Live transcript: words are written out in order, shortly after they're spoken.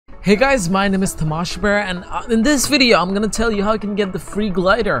Hey guys, my name is Fortnitemares, and in this video I'm gonna tell you how you can get the free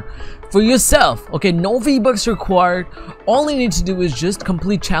glider for yourself. Okay, no V-Bucks required. All you need to do is just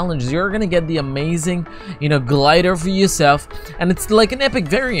complete challenges. You're gonna get the amazing, glider for yourself, and it's like an epic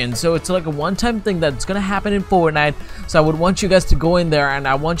variant. So it's like a one-time thing that's gonna happen in Fortnite. So I would want you guys to go in there, and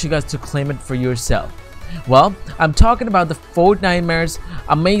I want you guys to claim it for yourself. Well, I'm talking about the Fortnitemares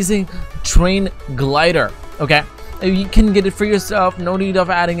amazing train glider. Okay. You can get it for yourself, no need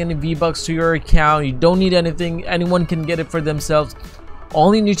of adding any V-Bucks to your account. You don't need anything, anyone can get it for themselves.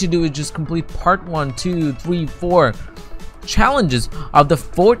 All you need to do is just complete part 1, 2, 3, 4 challenges of the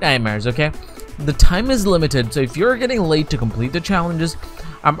Fortnitemares, okay? The time is limited, so if you're getting late to complete the challenges,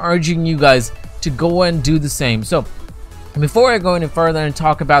 I'm urging you guys to go and do the same. So before I go any further and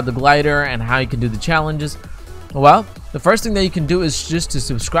talk about the glider and how you can do the challenges, well, the first thing that you can do is just to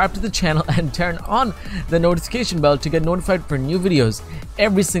subscribe to the channel and turn on the notification bell to get notified for new videos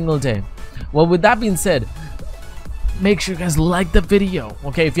every single day. Well, with that being said, make sure you guys like the video.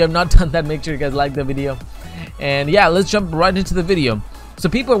 Okay, if you have not done that, make sure you guys like the video. And yeah, let's jump right into the video. So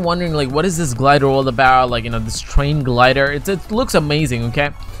people are wondering, like, what is this glider all about? Like, this train glider. It looks amazing.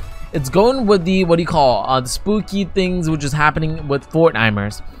 Okay, it's going with the the spooky things which is happening with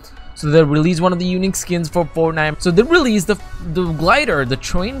Fortnitemares. So they released one of the unique skins for Fortnite. So they released the glider, the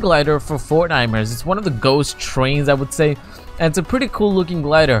train glider for Fortnitemares. It's one of the ghost trains, I would say, and it's a pretty cool looking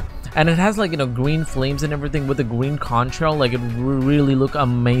glider. And it has like green flames and everything with a green contrail. Like, it really look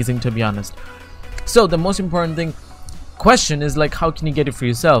amazing, to be honest. So the most important question is, like, how can you get it for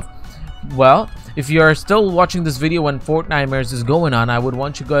yourself? Well, if you are still watching this video when Fortnitemares is going on, I would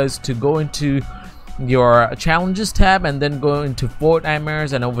want you guys to go into your challenges tab and then go into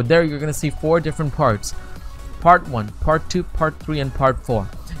Fortnitemares, and over there you're gonna see 4 different parts: part 1, part 2, part 3, and part 4.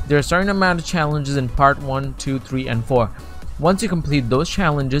 There are a certain amount of challenges in part 1, 2, 3, and 4. Once you complete those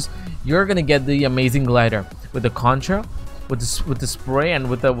challenges, you're gonna get the amazing glider with the contrail, with the spray, and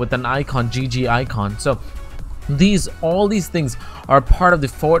with an icon, GG icon. So all these things are part of the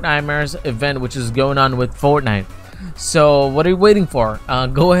Fortnitemares event which is going on with Fortnite. So what are you waiting for?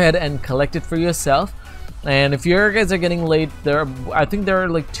 Go ahead and collect it for yourself. And if you guys are getting late, I think there are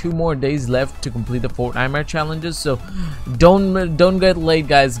like 2 more days left to complete the Fortnitemares challenges. So don't get late,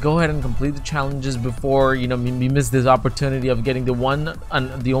 guys. Go ahead and complete the challenges before we miss this opportunity of getting the one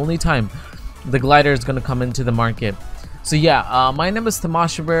and the only time the glider is gonna come into the market. So yeah, my name is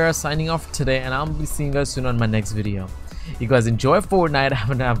Fortnitemares, signing off today, and I'll be seeing you guys soon on my next video. You guys enjoy Fortnite,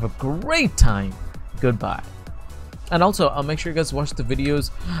 have a great time. Goodbye. And also, make sure you guys watch the videos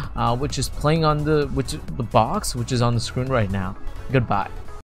which is playing on the box which is on the screen right now. Goodbye.